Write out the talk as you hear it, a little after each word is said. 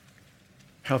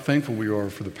how thankful we are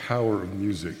for the power of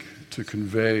music to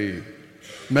convey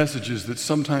messages that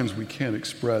sometimes we can't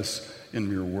express in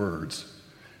mere words.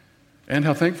 And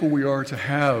how thankful we are to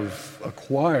have a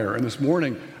choir, and this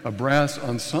morning a brass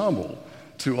ensemble,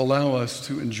 to allow us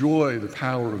to enjoy the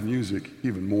power of music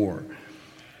even more.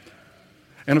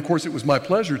 And of course, it was my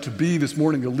pleasure to be this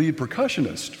morning the lead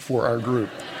percussionist for our group.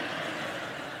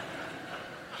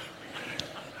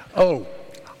 Oh,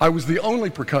 I was the only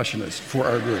percussionist for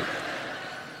our group.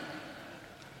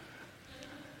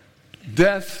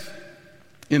 Death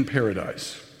in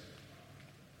Paradise.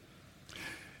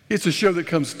 It's a show that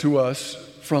comes to us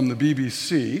from the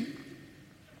BBC.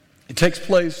 It takes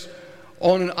place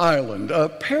on an island, a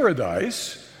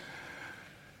paradise,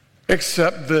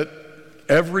 except that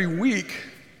every week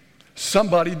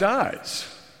somebody dies,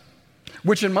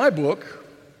 which in my book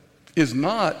is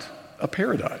not a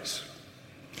paradise.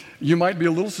 You might be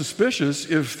a little suspicious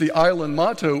if the island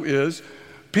motto is,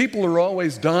 people are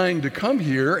always dying to come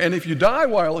here, and if you die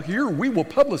while here, we will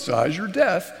publicize your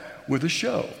death with a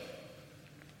show.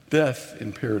 Death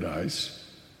in Paradise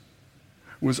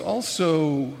was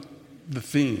also the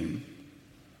theme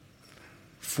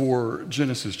for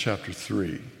Genesis chapter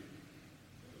 3.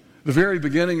 The very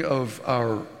beginning of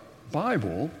our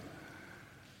Bible,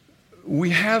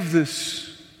 we have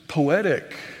this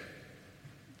poetic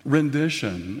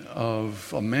rendition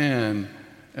of a man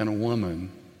and a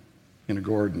woman in a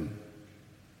garden,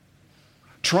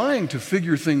 trying to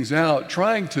figure things out,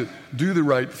 trying to do the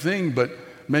right thing, but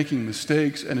making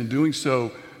mistakes, and in doing so,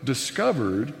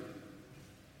 discovered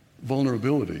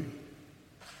vulnerability.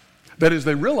 That is,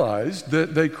 they realized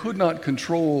that they could not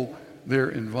control their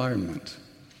environment.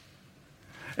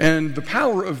 And the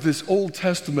power of this Old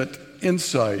Testament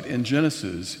insight in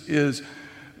Genesis is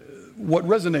what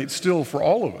resonates still for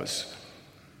all of us.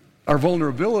 Our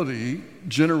vulnerability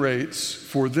generates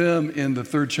for them in the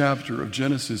 3rd chapter of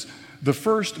Genesis the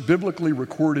first biblically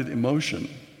recorded emotion.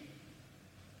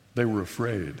 They were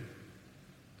afraid.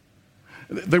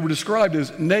 They were described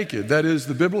as naked. That is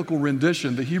the biblical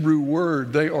rendition, the Hebrew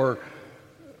word. They are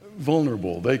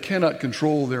vulnerable. They cannot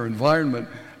control their environment,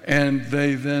 and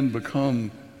they then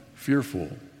become fearful.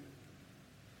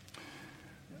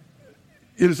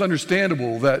 It is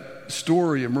understandable that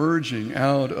story emerging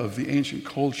out of the ancient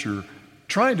culture,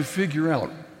 trying to figure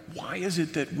out, why is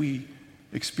it that we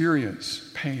experience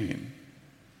pain?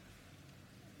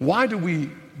 Why do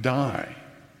we die?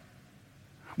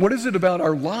 What is it about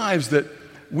our lives that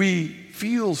we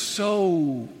feel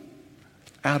so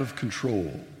out of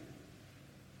control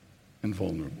and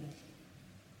vulnerable?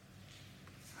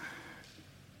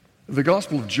 The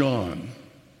Gospel of John,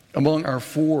 among our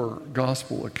 4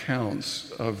 gospel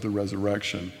accounts of the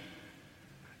resurrection,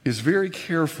 is very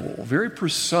careful, very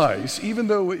precise. Even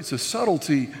though it's a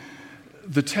subtlety,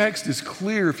 the text is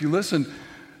clear. If you listen,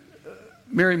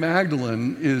 Mary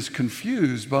Magdalene is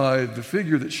confused by the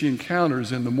figure that she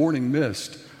encounters in the morning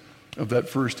mist of that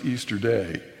first Easter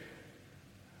day,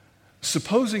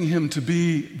 supposing him to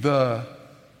be the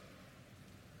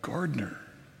gardener.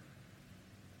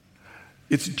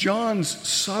 It's John's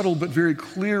subtle but very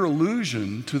clear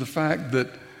allusion to the fact that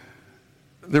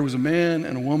there was a man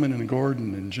and a woman in a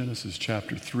garden in Genesis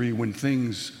chapter 3 when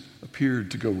things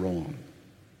appeared to go wrong.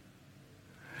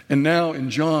 And now in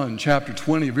John chapter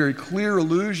 20, a very clear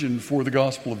allusion for the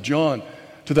Gospel of John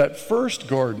to that first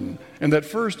garden and that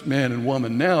first man and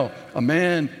woman. Now a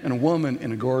man and a woman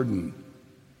in a garden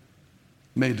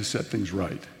made to set things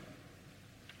right,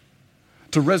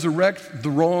 to resurrect the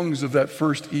wrongs of that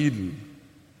first Eden,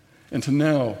 and to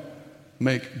now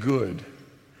make good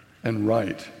and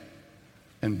right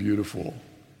and beautiful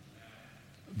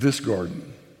this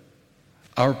garden,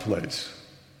 our place,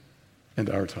 and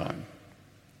our time.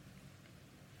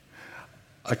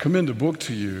 I commend a book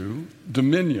to you,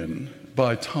 Dominion,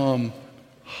 by Tom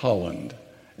Holland.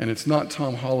 And it's not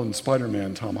Tom Holland,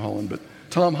 Spider-Man Tom Holland, but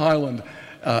Tom Holland,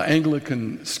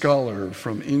 Anglican scholar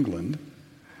from England.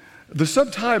 The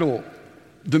subtitle,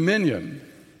 Dominion,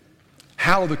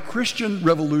 How the Christian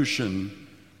Revolution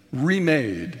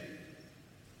Remade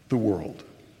the World.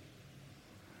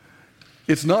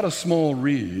 It's not a small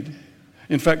read.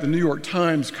 In fact, the New York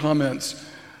Times comments,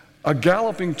 a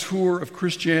galloping tour of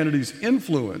Christianity's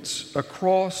influence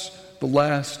across the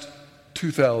last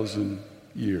 2,000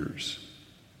 years.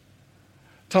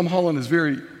 Tom Holland is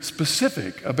very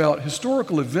specific about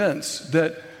historical events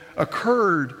that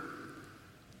occurred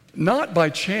not by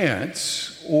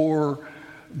chance or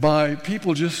by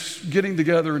people just getting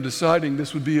together and deciding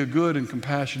this would be a good and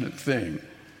compassionate thing,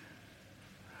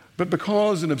 but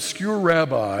because an obscure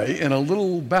rabbi in a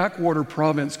little backwater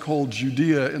province called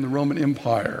Judea in the Roman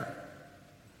Empire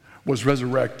was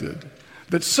resurrected,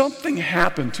 that something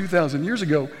happened 2,000 years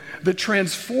ago that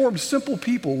transformed simple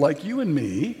people like you and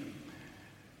me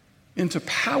into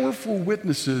powerful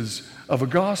witnesses of a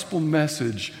gospel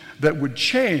message that would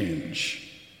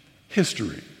change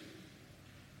history.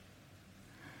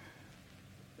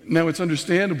 Now, it's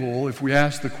understandable if we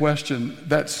ask the question,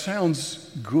 that sounds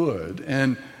good,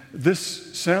 and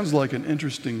this sounds like an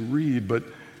interesting read, but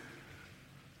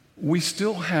we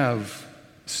still have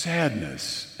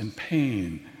sadness and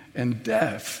pain and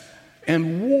death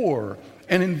and war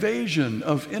and invasion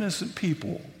of innocent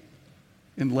people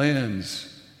in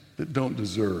lands that don't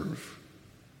deserve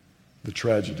the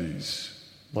tragedies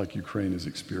like Ukraine is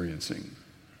experiencing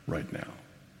right now.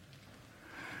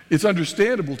 It's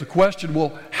understandable to question,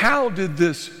 well, how did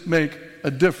this make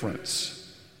a difference?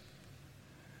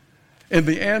 And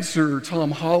the answer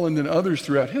Tom Holland and others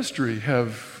throughout history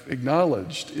have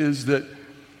acknowledged is that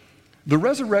the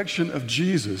resurrection of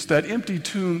Jesus, that empty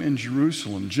tomb in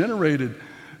Jerusalem, generated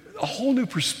a whole new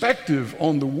perspective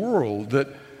on the world that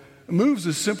moves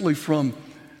us simply from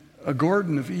a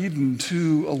Garden of Eden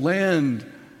to a land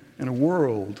and a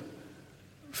world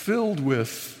filled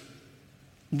with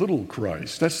little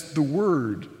Christ. That's the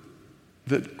word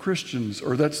that Christians,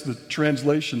 or that's the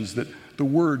translations that the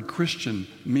word Christian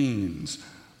means,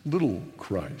 little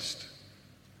Christ.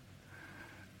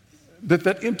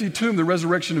 That empty tomb, the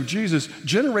resurrection of Jesus,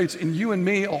 generates in you and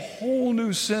me a whole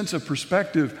new sense of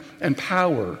perspective and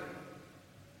power.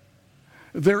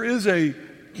 There is a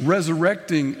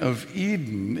resurrecting of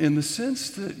Eden in the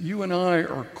sense that you and I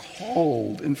are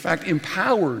called, in fact,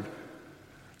 empowered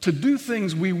to do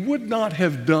things we would not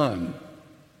have done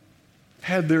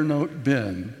had there not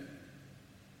been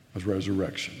a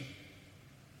resurrection.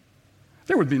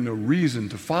 There would be no reason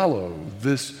to follow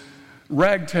this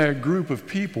ragtag group of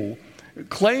people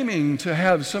claiming to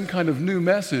have some kind of new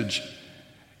message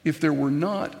if there were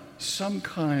not some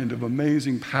kind of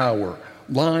amazing power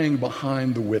lying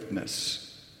behind the witness.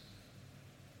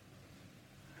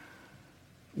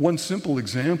 One simple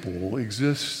example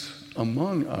exists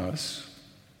among us.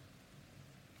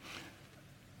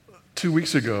 2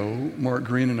 weeks ago, Mark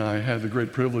Green and I had the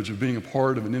great privilege of being a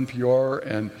part of an NPR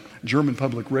and German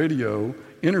public radio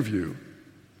interview.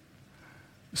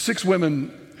 6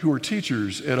 women who are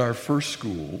teachers at our first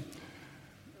school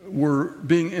were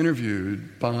being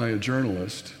interviewed by a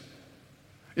journalist,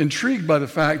 intrigued by the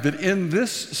fact that in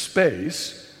this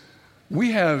space,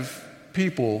 we have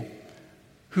people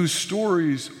whose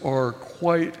stories are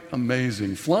quite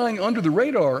amazing, flying under the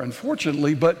radar,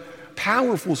 unfortunately, but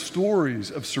powerful stories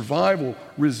of survival,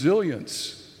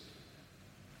 resilience,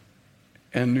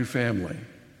 and new family.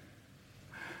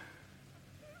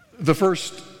 The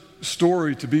first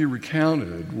story to be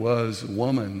recounted was a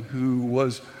woman who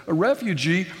was a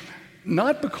refugee,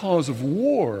 not because of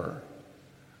war,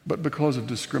 but because of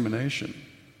discrimination.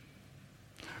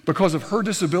 Because of her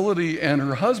disability and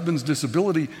her husband's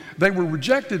disability, they were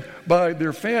rejected by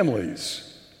their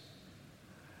families.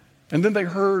 And then they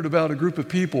heard about a group of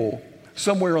people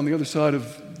somewhere on the other side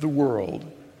of the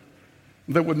world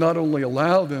that would not only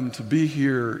allow them to be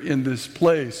here in this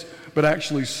place, but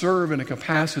actually serve in a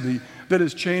capacity that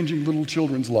is changing little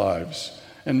children's lives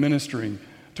and ministering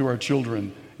to our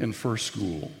children in first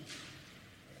school.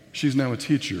 She's now a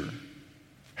teacher,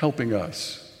 helping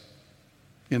us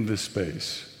in this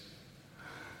space.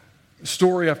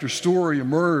 Story after story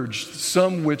emerged,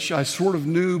 some which I sort of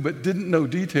knew but didn't know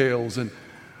details. And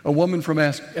a woman from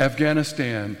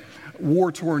Afghanistan,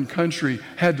 war-torn country,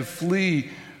 had to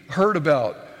flee, heard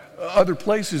about other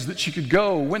places that she could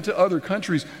go, went to other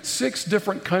countries, 6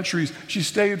 different countries. She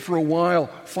stayed for a while,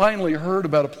 finally heard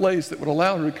about a place that would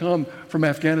allow her to come from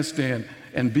Afghanistan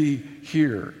and be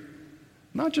here.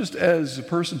 Not just as a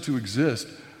person to exist,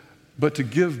 but to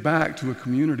give back to a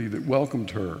community that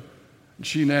welcomed her.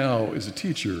 She now is a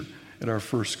teacher at our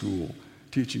first school,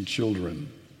 teaching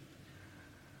children.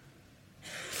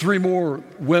 3 more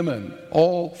women,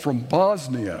 all from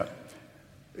Bosnia,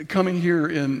 coming here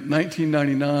in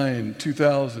 1999,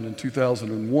 2000, and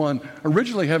 2001,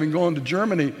 originally having gone to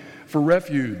Germany for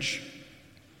refuge.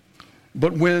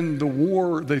 But when the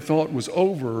war they thought was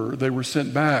over, they were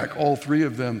sent back, all 3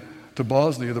 of them, to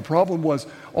Bosnia. The problem was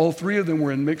all 3 of them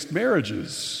were in mixed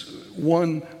marriages,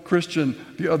 one Christian,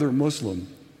 the other Muslim.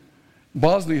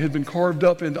 Bosnia had been carved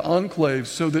up into enclaves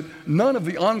so that none of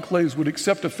the enclaves would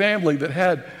accept a family that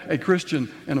had a Christian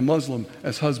and a Muslim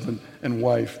as husband and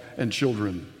wife and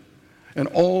children. And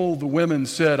all the women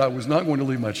said, I was not going to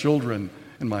leave my children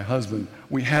and my husband.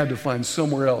 We had to find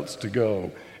somewhere else to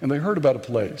go. And they heard about a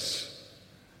place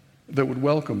that would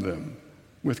welcome them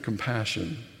with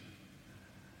compassion.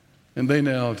 And they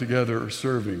now together are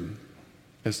serving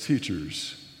as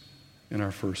teachers in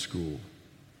our first school,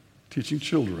 teaching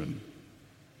children,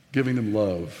 giving them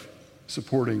love,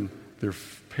 supporting their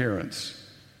parents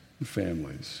and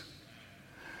families.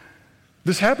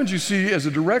 This happens, you see, as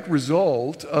a direct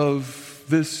result of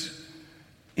this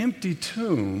empty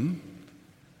tomb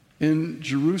in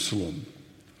Jerusalem.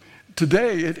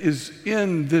 Today, it is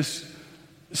in this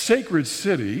sacred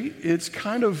city. It's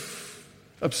kind of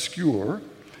obscure.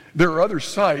 There are other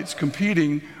sites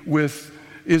competing with,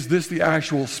 is this the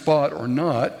actual spot or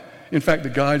not? In fact, the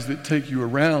guides that take you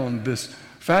around this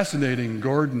fascinating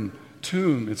garden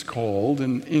tomb, it's called,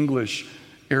 in English,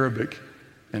 Arabic,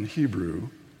 and Hebrew.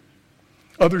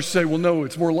 Others say, well, no,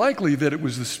 it's more likely that it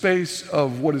was the space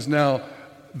of what is now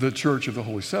the Church of the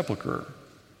Holy Sepulchre.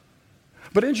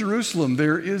 But in Jerusalem,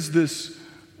 there is this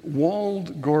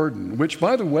walled garden, which,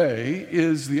 by the way,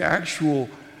 is the actual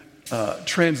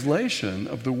translation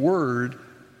of the word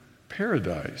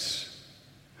paradise.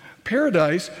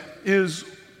 Paradise is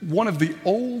one of the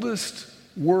oldest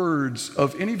words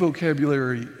of any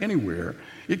vocabulary anywhere.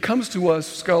 It comes to us,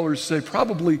 scholars say,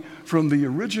 probably from the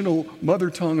original mother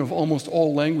tongue of almost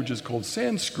all languages called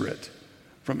Sanskrit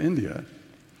from India.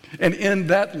 And in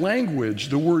that language,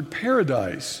 the word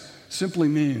paradise simply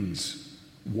means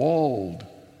walled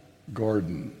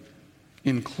garden,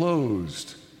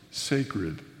 enclosed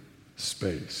sacred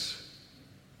space.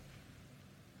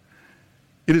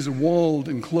 It is a walled,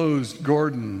 enclosed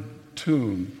garden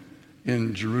tomb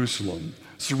in Jerusalem,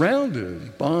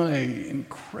 surrounded by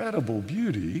incredible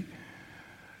beauty.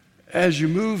 As you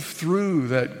move through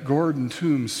that garden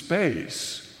tomb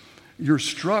space, you're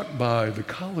struck by the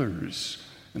colors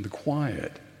and the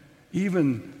quiet,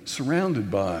 even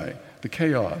surrounded by the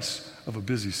chaos of a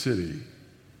busy city.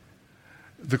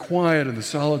 The quiet and the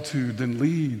solitude then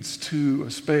leads to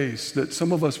a space that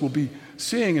some of us will be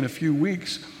seeing in a few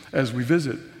weeks as we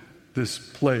visit this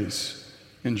place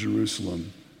in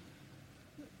Jerusalem.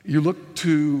 You look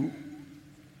to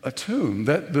a tomb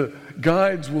that the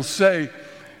guides will say,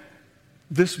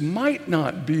 this might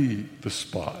not be the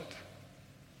spot,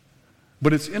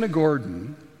 but it's in a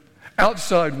garden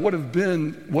outside what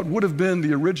would have been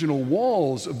the original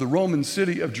walls of the Roman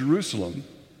city of Jerusalem.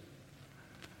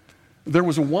 There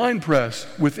was a wine press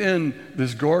within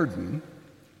this garden.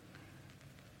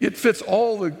 It fits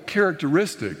all the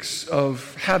characteristics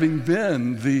of having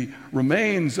been the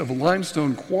remains of a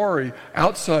limestone quarry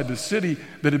outside the city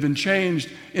that had been changed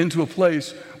into a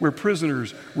place where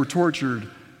prisoners were tortured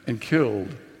and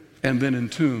killed and then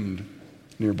entombed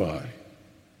nearby.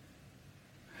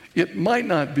 It might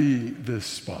not be this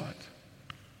spot,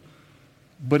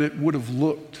 but it would have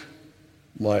looked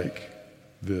like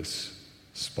this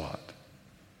spot.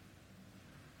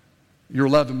 You're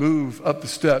allowed to move up the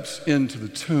steps into the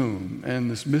tomb,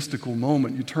 and this mystical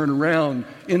moment, you turn around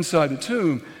inside the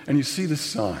tomb and you see this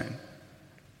sign.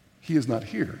 He is not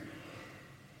here,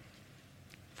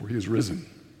 for he is risen.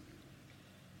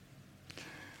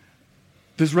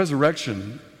 This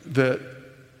resurrection that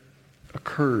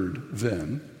occurred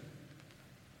then,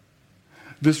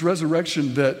 this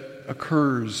resurrection that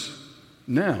occurs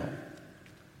now,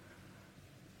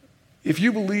 if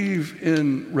you believe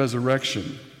in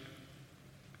resurrection,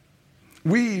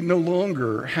 we no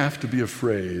longer have to be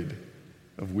afraid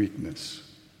of weakness.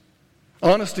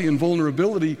 Honesty and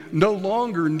vulnerability no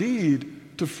longer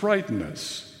need to frighten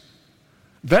us.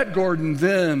 That garden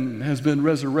then has been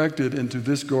resurrected into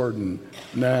this garden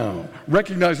now.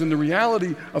 Recognizing the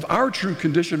reality of our true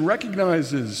condition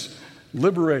recognizes,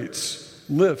 liberates,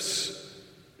 lifts,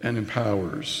 and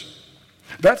empowers.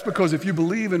 That's because if you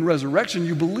believe in resurrection,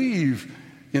 you believe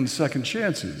in second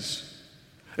chances,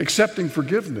 accepting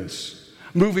forgiveness,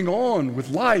 moving on with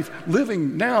life,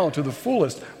 living now to the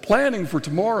fullest, planning for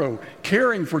tomorrow,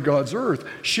 caring for God's earth,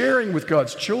 sharing with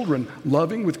God's children,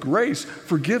 loving with grace,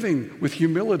 forgiving with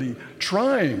humility,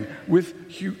 trying with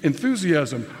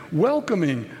enthusiasm,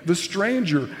 welcoming the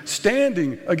stranger,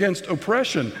 standing against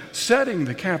oppression, setting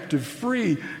the captive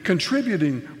free,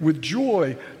 contributing with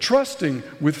joy, trusting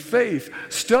with faith,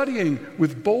 studying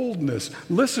with boldness,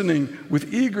 listening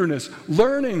with eagerness,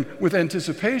 learning with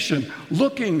anticipation,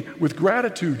 looking with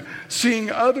gratitude, seeing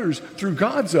others through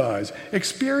God's eyes,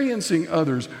 experiencing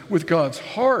others with God's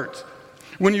heart.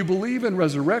 When you believe in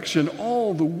resurrection,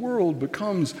 all the world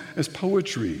becomes as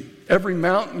poetry. Every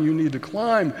mountain you need to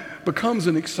climb becomes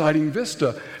an exciting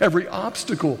vista. Every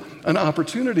obstacle, an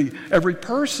opportunity. Every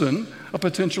person, a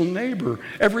potential neighbor.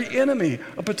 Every enemy,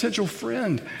 a potential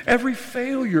friend. Every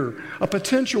failure, a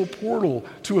potential portal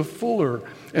to a fuller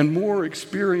and more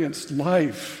experienced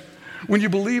life. When you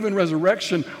believe in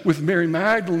resurrection with Mary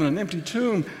Magdalene, an empty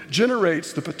tomb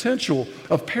generates the potential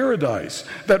of paradise,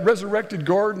 that resurrected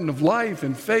garden of life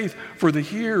and faith for the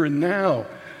here and now.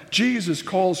 Jesus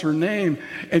calls her name,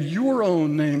 and your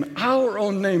own name, our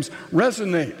own names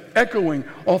resonate, echoing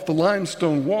off the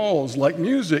limestone walls like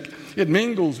music. It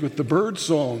mingles with the bird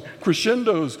song,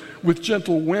 crescendos with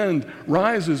gentle wind,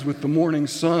 rises with the morning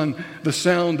sun, the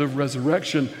sound of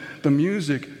resurrection, the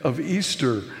music of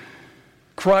Easter.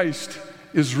 Christ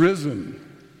is risen.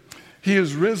 He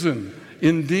is risen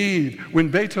indeed.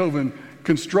 When Beethoven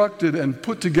constructed and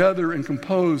put together and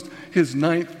composed his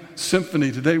Ninth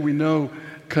Symphony, today we know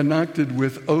connected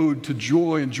with Ode to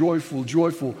Joy and Joyful,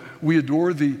 Joyful, we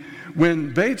adore thee.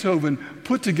 When Beethoven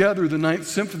put together the Ninth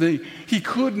Symphony, he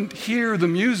couldn't hear the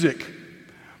music,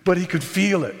 but he could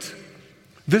feel it.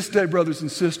 This day, brothers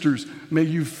and sisters, may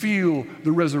you feel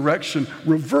the resurrection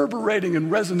reverberating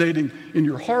and resonating in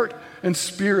your heart and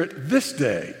spirit this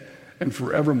day and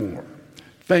forevermore.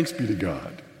 Thanks be to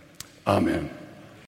God. Amen.